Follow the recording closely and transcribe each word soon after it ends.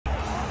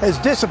As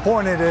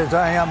disappointed as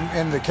I am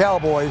in the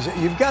Cowboys,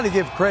 you've got to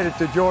give credit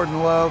to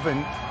Jordan Love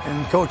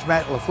and Coach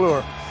Matt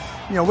LaFleur.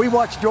 You know, we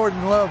watched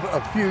Jordan Love a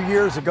few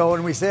years ago,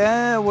 and we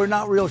said, we're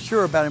not real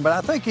sure about him. But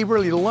I think he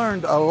really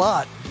learned a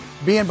lot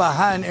being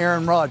behind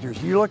Aaron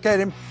Rodgers. You look at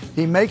him,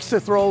 he makes the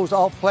throws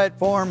off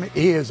platform.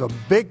 He is a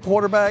big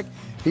quarterback.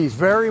 He's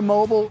very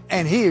mobile,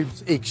 and he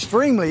is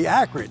extremely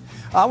accurate.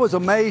 I was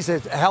amazed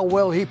at how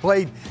well he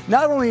played,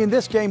 not only in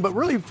this game, but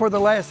really for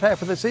the last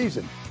half of the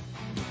season.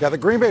 Yeah, the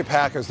Green Bay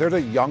Packers, they're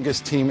the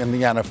youngest team in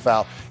the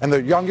NFL, and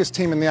the youngest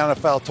team in the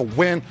NFL to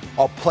win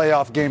a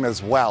playoff game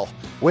as well,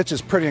 which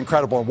is pretty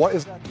incredible. And what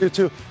is that due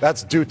to?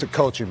 That's due to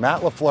coaching.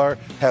 Matt LaFleur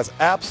has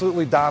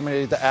absolutely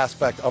dominated the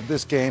aspect of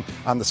this game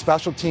on the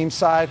special team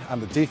side, on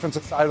the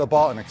defensive side of the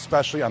ball, and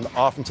especially on the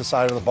offensive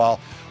side of the ball.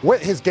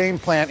 With his game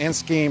plan and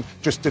scheme,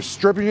 just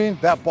distributing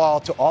that ball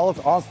to all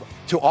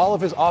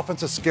of his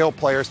offensive skill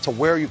players to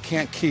where you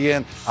can't key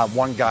in on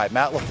one guy.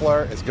 Matt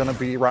LaFleur is going to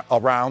be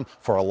around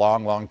for a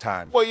long, long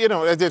time. Well, you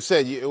know, as I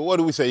said, what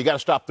do we say? You got to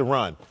stop the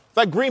run. It's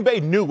like Green Bay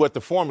knew what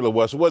the formula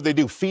was. So what did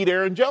they do? Feed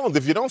Aaron Jones.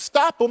 If you don't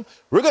stop him,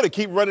 we're going to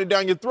keep running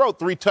down your throat.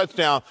 3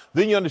 touchdowns.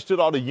 Then you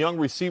understood all the young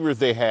receivers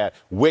they had.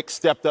 Wick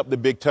stepped up the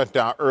big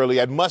touchdown early.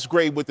 Had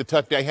Musgrave with the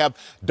touchdown. You have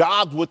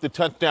Dobbs with the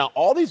touchdown.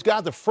 All these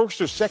guys are first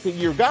or second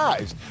year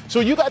guys. So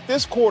you got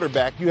this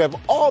quarterback. You have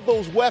all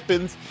those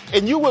weapons,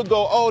 and you would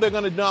go, oh, they're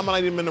going to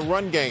dominate him in the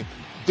run game.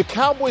 The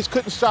Cowboys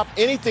couldn't stop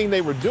anything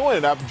they were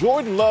doing. Now,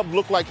 Jordan Love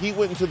looked like he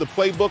went into the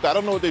playbook. I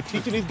don't know what they're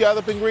teaching these guys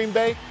up in Green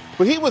Bay,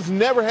 but he was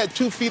never had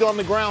 2 feet on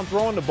the ground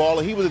throwing the ball,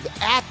 and he was as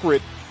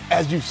accurate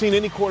as you've seen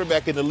any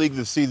quarterback in the league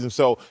this season.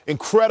 So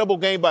incredible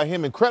game by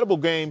him, incredible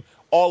game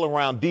all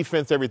around,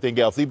 defense, everything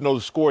else, even though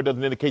the score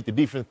doesn't indicate the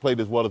defense played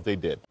as well as they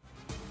did.